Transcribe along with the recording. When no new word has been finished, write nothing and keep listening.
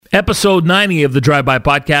Episode 90 of the Drive-By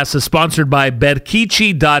Podcast is sponsored by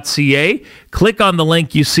berkichi.ca. Click on the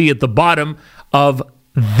link you see at the bottom of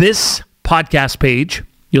this podcast page.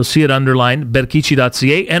 You'll see it underlined,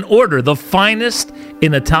 berkichi.ca, and order the finest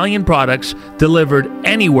in Italian products delivered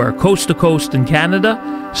anywhere, coast to coast in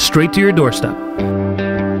Canada, straight to your doorstep.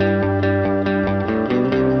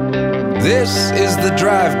 This is the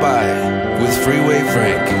Drive-By with Freeway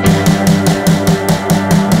Frank.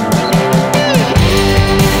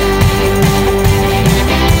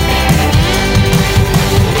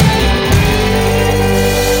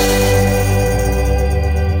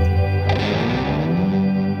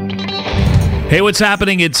 Hey, what's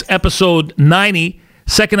happening? It's episode 90,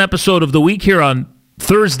 second episode of the week here on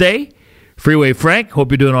Thursday. Freeway Frank, hope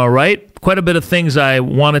you're doing all right. Quite a bit of things I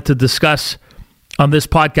wanted to discuss on this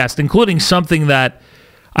podcast, including something that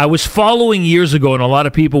I was following years ago, and a lot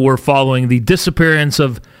of people were following, the disappearance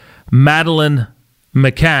of Madeleine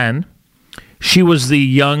McCann. She was the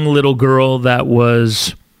young little girl that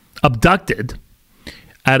was abducted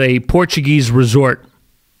at a Portuguese resort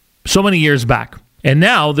so many years back. And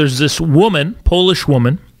now there's this woman, Polish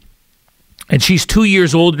woman, and she's 2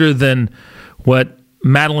 years older than what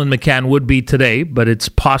Madeleine McCann would be today, but it's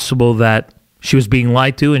possible that she was being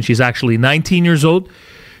lied to, and she's actually 19 years old.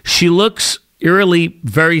 She looks eerily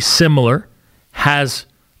very similar, has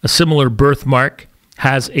a similar birthmark,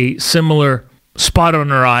 has a similar spot on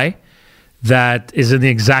her eye that is in the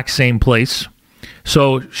exact same place.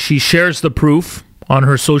 So she shares the proof on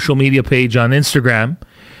her social media page on Instagram,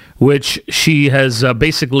 which she has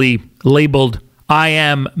basically labeled, "I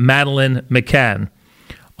am Madeleine McCann,"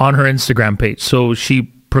 on her Instagram page. So she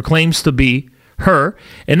proclaims to be her.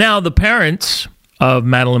 And now the parents of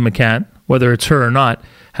Madeleine McCann, whether it's her or not,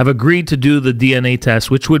 have agreed to do the DNA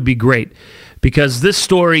test, which would be great, because this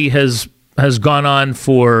story has gone on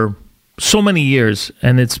for so many years,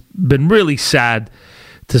 and it's been really sad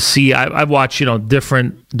to see. I've watched,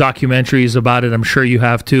 different documentaries about it. I'm sure you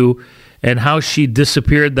have too. And how she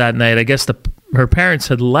disappeared that night. I guess her parents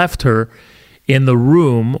had left her in the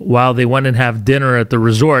room while they went and have dinner at the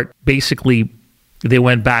resort. Basically, they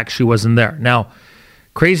went back. She wasn't there. Now,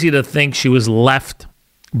 crazy to think she was left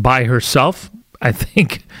by herself. I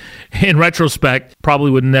think, in retrospect,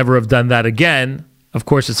 probably would never have done that again. Of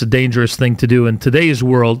course, it's a dangerous thing to do in today's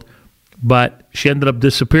world. But she ended up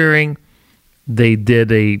disappearing. They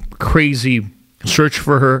did a crazy search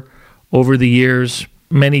for her over the years.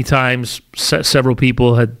 Many times, several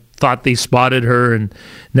people had thought they spotted her and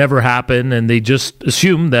never happened, and they just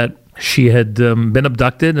assumed that she had been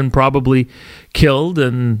abducted and probably killed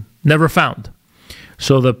and never found.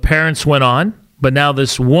 So the parents went on, but now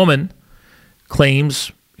this woman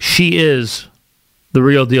claims she is the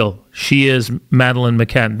real deal. She is Madeleine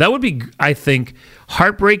McCann. That would be, I think,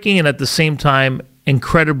 heartbreaking and at the same time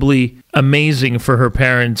incredibly amazing for her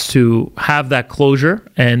parents to have that closure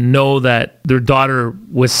and know that their daughter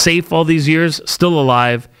was safe all these years, still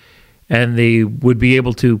alive, and they would be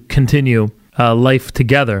able to continue life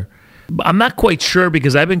together. I'm not quite sure,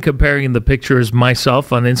 because I've been comparing the pictures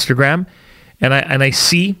myself on Instagram, and I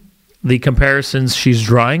see the comparisons she's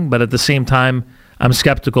drawing, but at the same time, I'm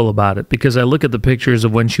skeptical about it, because I look at the pictures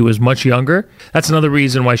of when she was much younger. That's another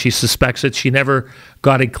reason why she suspects it. She never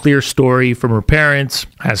got a clear story from her parents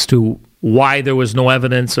as to why there was no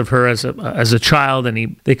evidence of her as a child,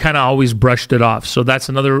 and they kind of always brushed it off. So that's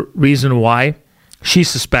another reason why she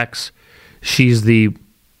suspects she's the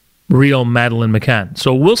real Madeleine McCann.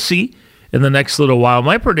 So we'll see in the next little while.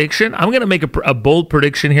 My prediction, I'm going to make a bold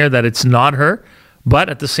prediction here that it's not her, but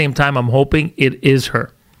at the same time, I'm hoping it is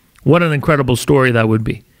her. What an incredible story that would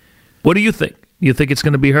be. What do you think? You think it's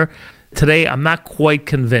going to be her? Today, I'm not quite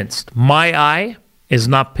convinced. My eye is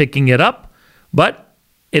not picking it up, but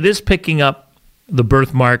it is picking up the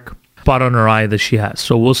birthmark spot on her eye that she has.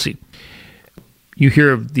 So we'll see. You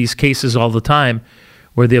hear of these cases all the time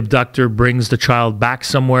where the abductor brings the child back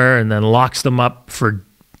somewhere and then locks them up for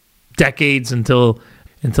decades until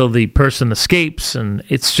the person escapes. And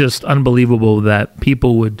it's just unbelievable that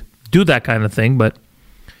people would do that kind of thing, but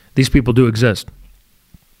these people do exist.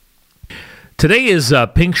 Today is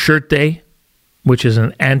Pink Shirt Day, which is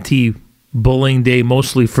an anti-bullying day,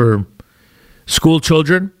 mostly for school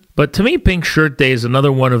children. But to me, Pink Shirt Day is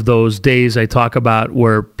another one of those days I talk about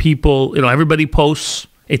where people, everybody posts.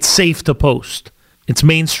 It's safe to post. It's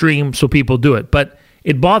mainstream, so people do it. But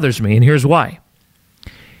it bothers me, and here's why.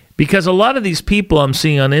 Because a lot of these people I'm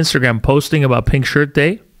seeing on Instagram posting about Pink Shirt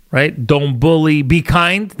Day, right? Don't bully, be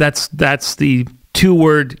kind. That's the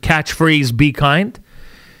two-word catchphrase, be kind.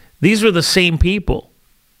 These are the same people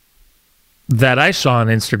that I saw on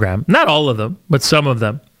Instagram, not all of them, but some of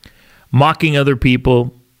them, mocking other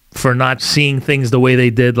people, for not seeing things the way they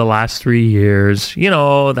did the last 3 years,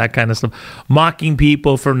 that kind of stuff. Mocking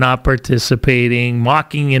people for not participating,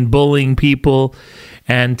 mocking and bullying people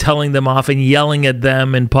and telling them off and yelling at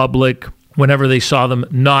them in public whenever they saw them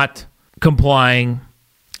not complying.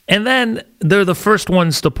 And then they're the first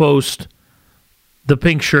ones to post the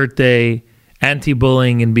pink shirt day,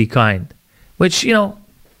 anti-bullying, and be kind, which,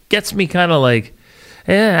 gets me kind of like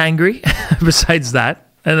angry besides that,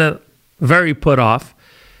 and very put off.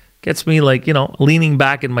 Gets me like, leaning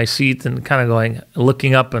back in my seat and kind of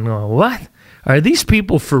looking up and going, what? Are these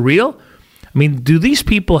people for real? I mean, do these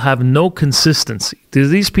people have no consistency? If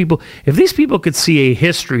these people could see a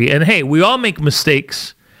history, and hey, we all make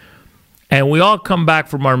mistakes, and we all come back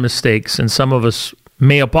from our mistakes, and some of us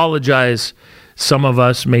may apologize, some of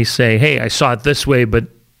us may say, hey, I saw it this way, but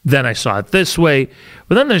then I saw it this way.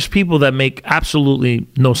 But then there's people that make absolutely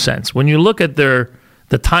no sense. When you look at the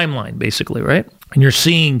timeline, basically, right? And you're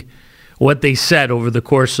seeing what they said over the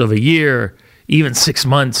course of a year, even 6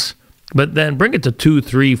 months, but then bring it to 2,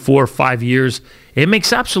 3, 4, 5 years, it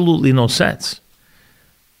makes absolutely no sense.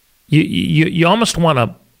 You almost want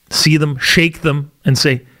to see them, shake them, and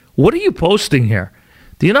say, what are you posting here?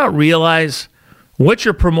 Do you not realize what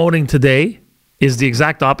you're promoting today is the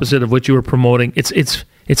exact opposite of what you were promoting?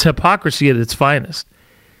 It's hypocrisy at its finest.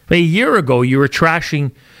 A year ago, you were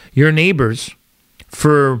trashing your neighbors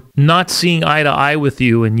for not seeing eye to eye with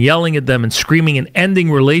you and yelling at them and screaming and ending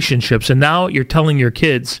relationships. And now you're telling your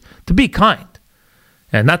kids to be kind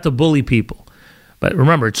and not to bully people. But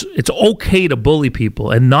remember, it's okay to bully people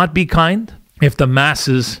and not be kind if the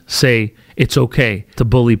masses say it's okay to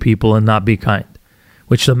bully people and not be kind,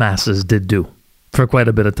 which the masses did do for quite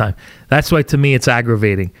a bit of time. That's why, to me, it's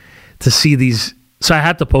aggravating to see these. So I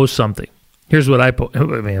had to post something. Here's what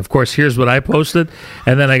here's what I posted.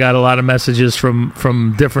 And then I got a lot of messages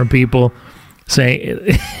from different people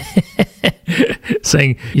saying,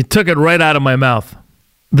 you took it right out of my mouth.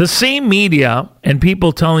 The same media and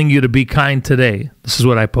people telling you to be kind today, this is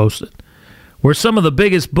what I posted, were some of the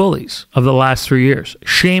biggest bullies of the last 3 years,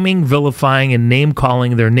 shaming, vilifying, and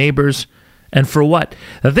name-calling their neighbors. And for what?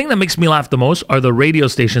 The thing that makes me laugh the most are the radio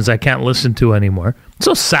stations I can't listen to anymore. It's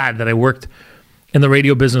so sad that I worked in the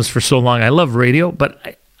radio business for so long. I love radio,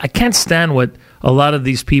 but I can't stand what a lot of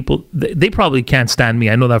these people, they probably can't stand me.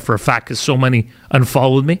 I know that for a fact because so many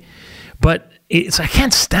unfollowed me. But I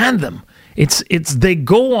can't stand them. They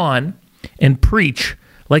go on and preach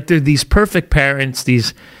like they're these perfect parents,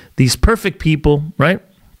 these perfect people, right?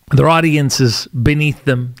 Their audience is beneath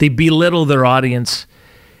them. They belittle their audience.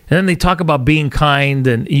 And then they talk about being kind,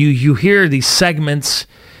 and you hear these segments.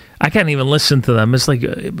 I can't even listen to them. It's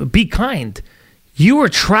like, be kind. You were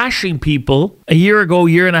trashing people a year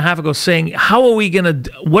and a half ago, saying,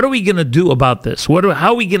 what are we going to do about this? How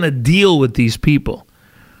are we going to deal with these people?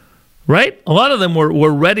 Right? A lot of them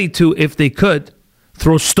were ready to, if they could,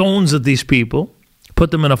 throw stones at these people,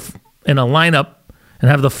 put them in a lineup, and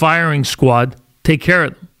have the firing squad take care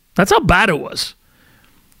of them. That's how bad it was.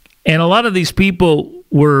 And a lot of these people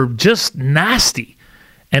were just nasty.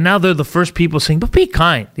 And now they're the first people saying, but be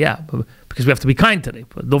kind. Yeah, because we have to be kind today.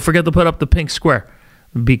 But don't forget to put up the pink square.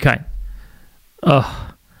 Be kind.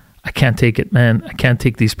 Oh, I can't take it, man. I can't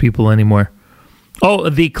take these people anymore. Oh,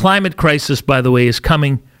 the climate crisis, by the way, is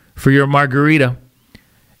coming for your margarita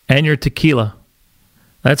and your tequila.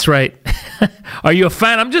 That's right. Are you a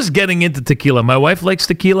fan? I'm just getting into tequila. My wife likes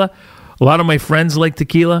tequila. A lot of my friends like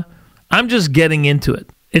tequila. I'm just getting into it.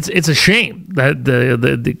 It's a shame that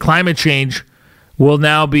the climate change will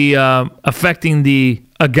now be affecting the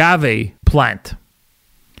agave plant.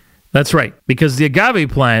 That's right, because the agave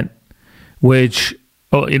plant, which,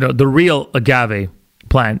 the real agave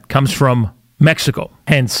plant comes from Mexico,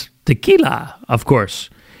 hence tequila, of course.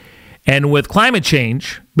 And with climate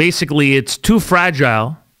change, basically it's too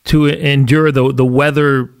fragile to endure the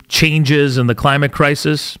weather changes and the climate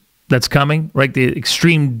crisis that's coming, right? The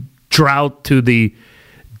extreme drought to the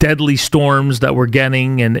deadly storms that we're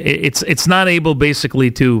getting, and it's not able basically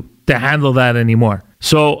to handle that anymore.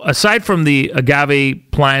 So aside from the agave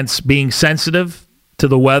plants being sensitive to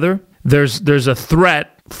the weather, there's a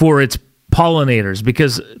threat for its pollinators,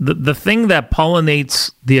 because the thing that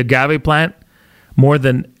pollinates the agave plant more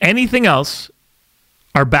than anything else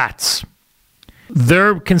are bats.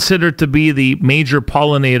 They're considered to be the major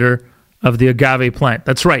pollinator of the agave plant.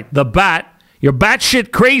 That's right, the bat. You're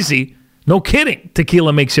batshit crazy. No kidding.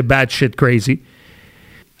 Tequila makes you batshit crazy.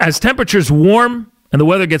 As temperatures warm and the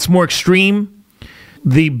weather gets more extreme,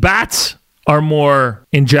 the bats are more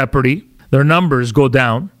in jeopardy. Their numbers go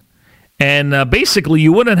down. And basically,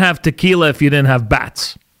 you wouldn't have tequila if you didn't have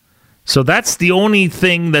bats. So that's the only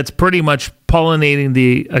thing that's pretty much pollinating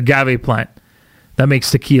the agave plant that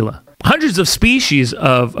makes tequila. Hundreds of species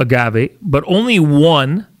of agave, but only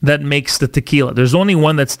one that makes the tequila. There's only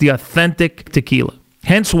one that's the authentic tequila.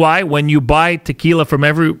 Hence why when you buy tequila from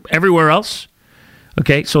everywhere else,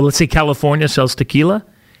 okay, so let's say California sells tequila,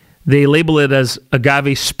 they label it as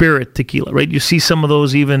agave spirit tequila, right? You see some of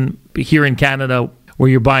those even here in Canada where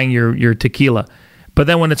you're buying your tequila. But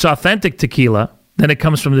then when it's authentic tequila, then it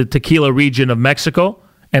comes from the tequila region of Mexico,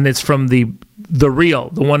 and it's from the real,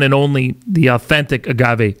 the one and only, the authentic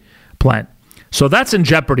agave plant. So that's in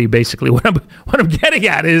jeopardy, basically. What I'm getting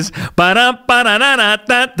at is climate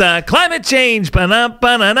change,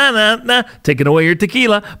 taking away your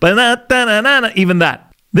tequila, even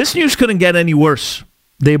that. This news couldn't get any worse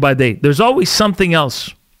day by day. There's always something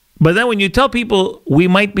else. But then when you tell people we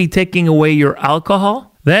might be taking away your alcohol,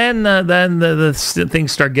 then the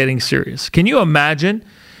things start getting serious. Can you imagine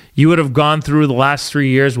you would have gone through the last 3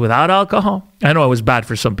 years without alcohol? I know it was bad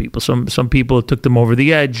for some people. Some people it took them over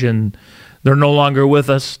the edge and they're no longer with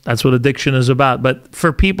us. That's what addiction is about. But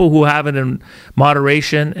for people who have it in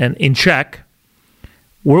moderation and in check,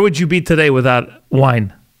 where would you be today without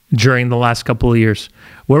wine during the last couple of years?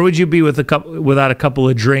 Where would you be without a couple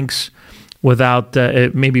of drinks, without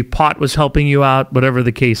maybe pot was helping you out, whatever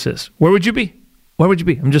the case is? Where would you be? Where would you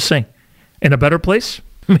be? I'm just saying. In a better place?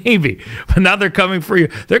 Maybe. But now they're coming for you.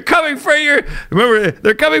 They're coming for your, remember,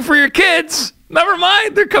 they're coming for your kids. Never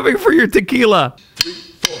mind. They're coming for your tequila. 3,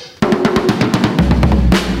 4.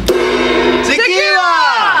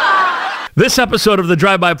 Tequila! This episode of the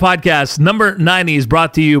Drive-By Podcast, number 90, is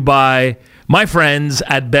brought to you by my friends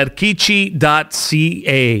at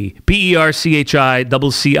Berchici.ca.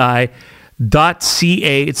 Berchici.ca.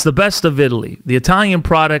 It's the best of Italy. The Italian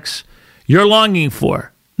products you're longing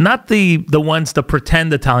for. Not the ones, the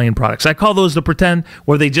pretend Italian products. I call those the pretend,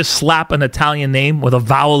 where they just slap an Italian name with a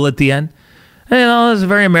vowel at the end. You know, it's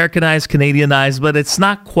very Americanized, Canadianized, but it's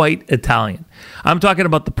not quite Italian. I'm talking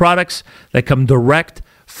about the products that come direct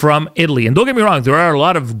from Italy. And don't get me wrong, there are a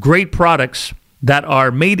lot of great products that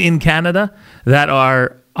are made in Canada, that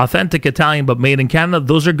are authentic Italian, but made in Canada.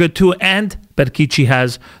 Those are good too, and Berchici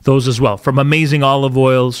has those as well. From amazing olive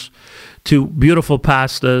oils to beautiful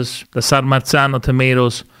pastas, the San Marzano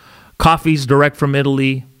tomatoes, coffees direct from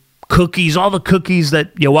Italy, cookies, all the cookies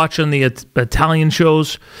that you watch on the Italian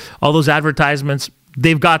shows, all those advertisements,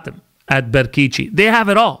 they've got them at Berchici. They have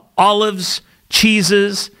it all. Olives,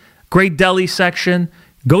 cheeses, great deli section.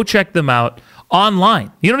 Go check them out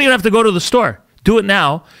online. You don't even have to go to the store. Do it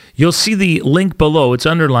now. You'll see the link below. It's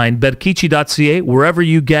underlined, Berchici.ca, wherever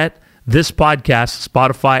you get this podcast,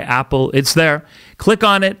 Spotify, Apple, it's there. Click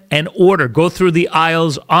on it and order. Go through the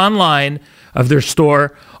aisles online of their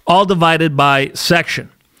store, all divided by section.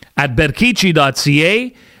 At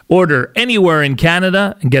Berchici.ca, order anywhere in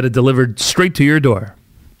Canada and get it delivered straight to your door.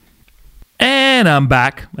 And I'm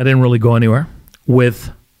back. I didn't really go anywhere with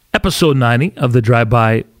episode 90 of the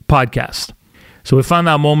Drive-By Podcast. So we found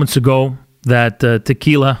out moments ago that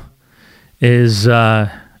tequila is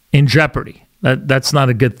in jeopardy. That's not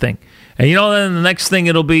a good thing. And then the next thing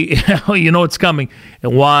it'll be, it's coming.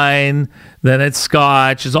 Wine, then it's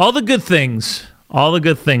scotch. It's all the good things. All the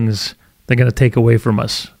good things they're going to take away from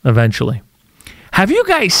us eventually. Have you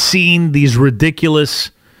guys seen these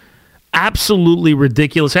ridiculous, absolutely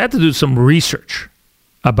ridiculous? I had to do some research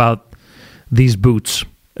about these boots.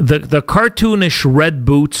 The cartoonish red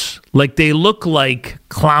boots, like they look like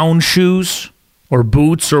clown shoes or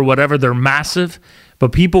boots or whatever. They're massive,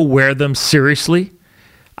 but people wear them seriously.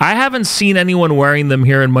 I haven't seen anyone wearing them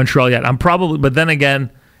here in Montreal yet. But then again,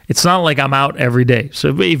 it's not like I'm out every day.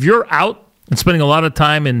 So if you're out and spending a lot of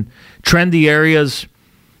time in trendy areas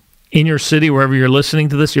in your city, wherever you're listening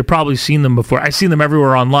to this, you've probably seen them before. I've seen them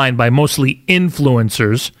everywhere online by mostly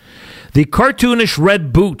influencers. The cartoonish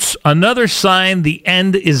red boots, another sign the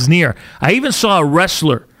end is near. I even saw a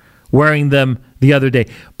wrestler wearing them the other day.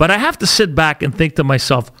 But I have to sit back and think to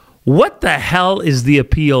myself, what the hell is the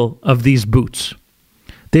appeal of these boots?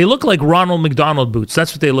 They look like Ronald McDonald boots.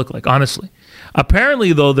 That's what they look like, honestly.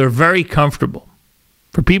 Apparently, though, they're very comfortable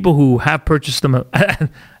for people who have purchased them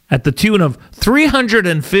at the tune of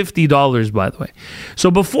 $350, by the way. So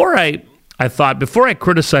before I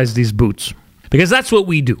criticize these boots, because that's what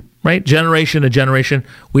we do, right? Generation to generation,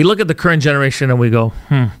 we look at the current generation and we go,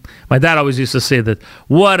 My dad always used to say that,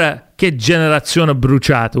 che generazione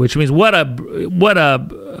bruciata, which means what a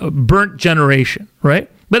burnt generation, right?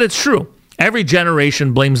 But it's true. Every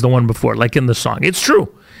generation blames the one before, like in the song. It's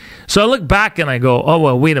true. So I look back and I go, oh,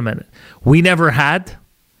 well, wait a minute. We never had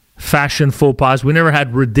fashion faux pas. We never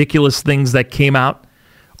had ridiculous things that came out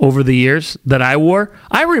over the years that I wore.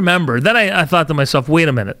 I remember. Then I thought to myself, wait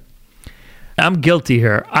a minute. I'm guilty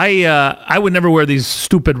here. I would never wear these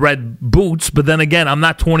stupid red boots, but then again, I'm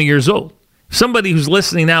not 20 years old. Somebody who's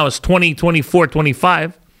listening now is 20, 24,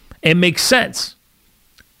 25. It makes sense.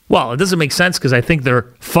 Well, it doesn't make sense because I think they're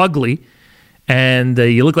fugly and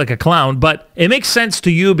you look like a clown, but it makes sense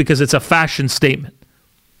to you because it's a fashion statement.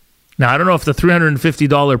 Now, I don't know if the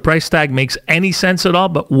 $350 price tag makes any sense at all,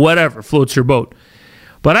 but whatever, floats your boat.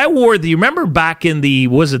 But I wore you remember back in the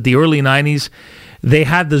early 90s, they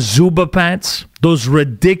had the Zuba pants, those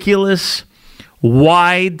ridiculous,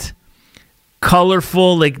 wide,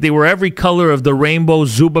 colorful, like they were every color of the rainbow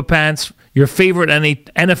Zuba pants. Your favorite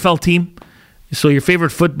NFL team, so your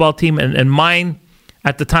favorite football team, and mine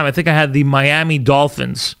at the time, I think I had the Miami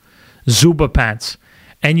Dolphins Zuba pants.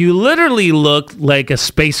 And you literally looked like a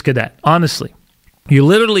space cadet, honestly. You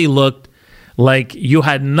literally looked like you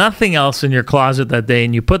had nothing else in your closet that day,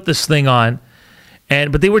 and you put this thing on,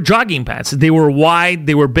 but they were jogging pants. They were wide,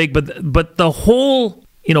 they were big, but the whole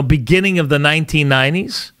beginning of the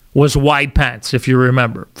 1990s was wide pants, if you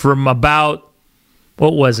remember, from about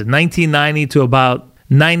 1990 to about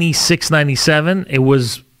 96, 97. It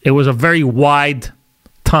was a very wide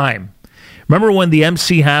time. Remember when the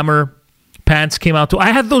MC Hammer pants came out too?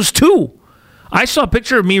 I had those too. I saw a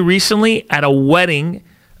picture of me recently at a wedding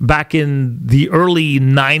back in the early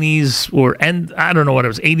 90s I don't know what it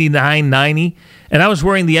was, 89, 90. And I was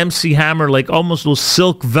wearing the MC Hammer, like almost those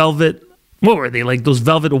silk velvet, what were they, like those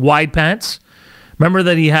velvet wide pants? Remember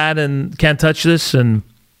that he had and Can't Touch This and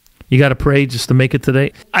You Gotta Pray Just to Make It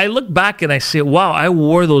Today? I look back and I say, wow, I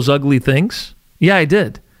wore those ugly things. Yeah, I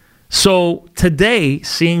did. So today,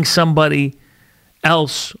 seeing somebody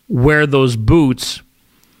else wear those boots,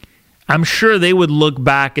 I'm sure they would look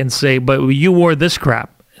back and say, but you wore this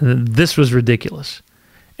crap. This was ridiculous.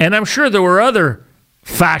 And I'm sure there were other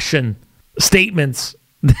fashion statements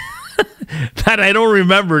that I don't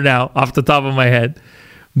remember now off the top of my head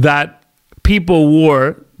that people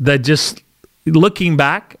wore that just, looking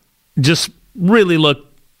back, just really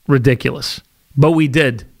looked ridiculous. But we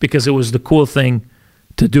did because it was the cool thing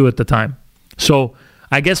to do at the time. So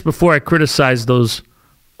I guess before I criticized those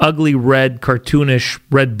ugly red, cartoonish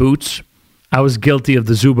red boots, I was guilty of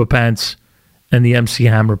the Zuba pants and the MC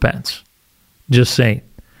Hammer pants. Just saying.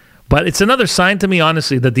 But it's another sign to me,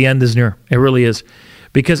 honestly, that the end is near. It really is.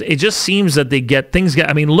 Because it just seems that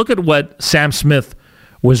I mean, look at what Sam Smith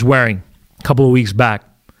was wearing a couple of weeks back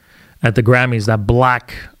at the Grammys. That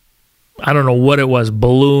black, I don't know what it was,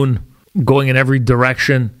 balloon going in every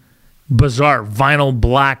direction. Bizarre, vinyl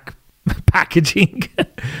black packaging.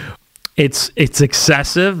 It's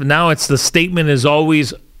excessive. Now the statement is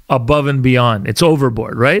always above and beyond. It's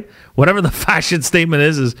overboard, right? Whatever the fashion statement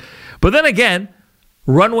is. But then again,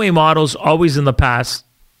 runway models always in the past,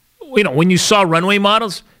 when you saw runway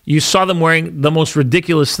models, you saw them wearing the most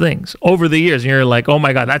ridiculous things over the years. And you're like, oh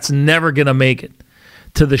my God, that's never going to make it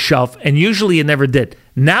to the shelf. And usually it never did.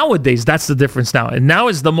 Nowadays, that's the difference now. And now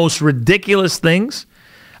is the most ridiculous things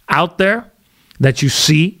out there that you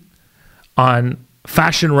see on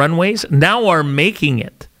fashion runways now are making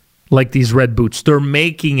it like these red boots. They're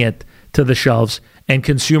making it to the shelves and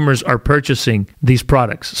consumers are purchasing these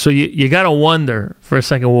products. So you got to wonder for a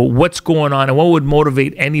second, well, what's going on and what would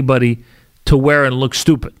motivate anybody to wear and look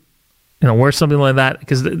stupid? Wear something like that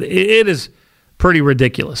because it is pretty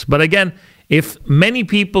ridiculous. But again, if many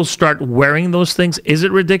people start wearing those things, is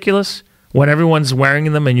it ridiculous? When everyone's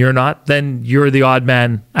wearing them and you're not, then you're the odd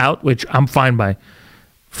man out, which I'm fine by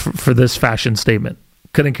for this fashion statement.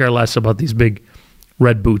 Couldn't care less about these big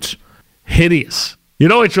red boots. Hideous. You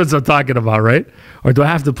know which ones I'm talking about, right? Or do I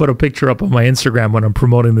have to put a picture up on my Instagram when I'm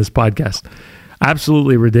promoting this podcast?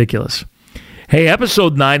 Absolutely ridiculous. Hey,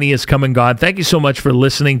 episode 90 is come and gone. Thank you so much for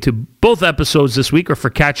listening to both episodes this week or for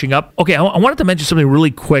catching up. Okay, I wanted to mention something really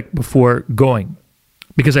quick before going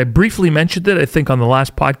because I briefly mentioned it, I think, on the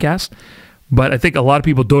last podcast, but I think a lot of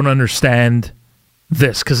people don't understand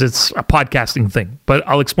this because it's a podcasting thing. But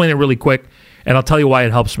I'll explain it really quick and I'll tell you why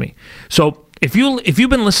it helps me. So if you've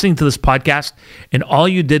been listening to this podcast and all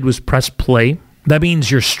you did was press play, that means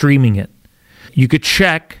you're streaming it. You could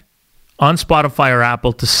check on Spotify or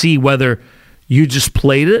Apple to see whether you just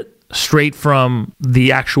played it straight from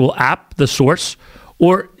the actual app, the source,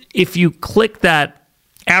 or if you click that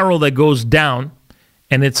arrow that goes down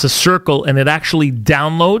and it's a circle and it actually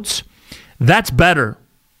downloads, that's better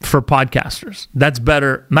for podcasters. That's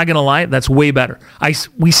better. I'm not going to lie, that's way better.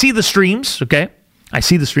 We see the streams, okay? We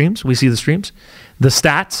see the streams, the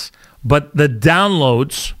stats, but the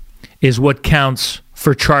downloads is what counts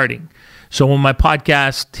for charting. So when my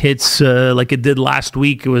podcast hits like it did last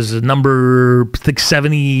week, it was number I think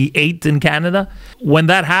 78 in Canada. When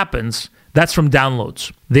that happens, that's from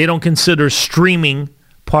downloads. They don't consider streaming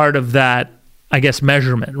part of that, I guess,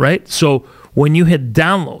 measurement, right? So when you hit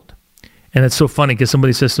download, and it's so funny because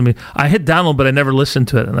somebody says to me, I hit download, but I never listened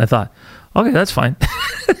to it. And I thought, okay, that's fine.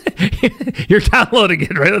 You're downloading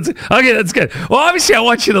it, right? Okay, that's good. Well, obviously, I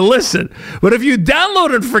want you to listen. But if you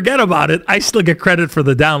download and forget about it, I still get credit for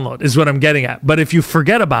the download, is what I'm getting at. But if you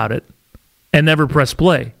forget about it and never press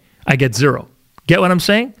play, I get 0. Get what I'm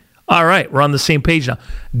saying? All right, we're on the same page now.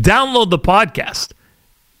 Download the podcast.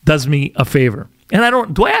 Does me a favor.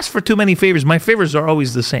 And do I ask for too many favors? My favors are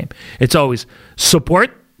always the same. It's always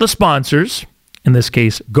support the sponsors. In this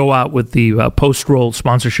case, go out with the post-roll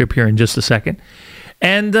sponsorship here in just a second.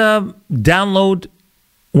 And download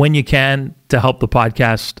when you can to help the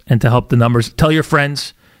podcast and to help the numbers. Tell your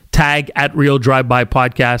friends. Tag at Real Drive-By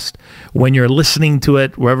Podcast. When you're listening to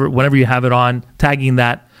it, whenever you have it on, tagging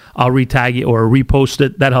that. I'll retag it or repost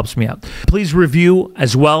it. That helps me out. Please review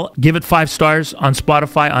as well. Give it 5 stars on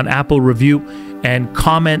Spotify, on Apple Review, and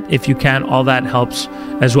comment if you can. All that helps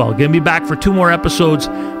as well. Going to be back for 2 more episodes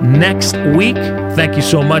next week. Thank you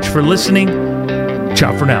so much for listening.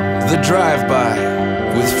 Ciao for now. The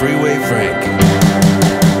Drive-By with Freeway Frank.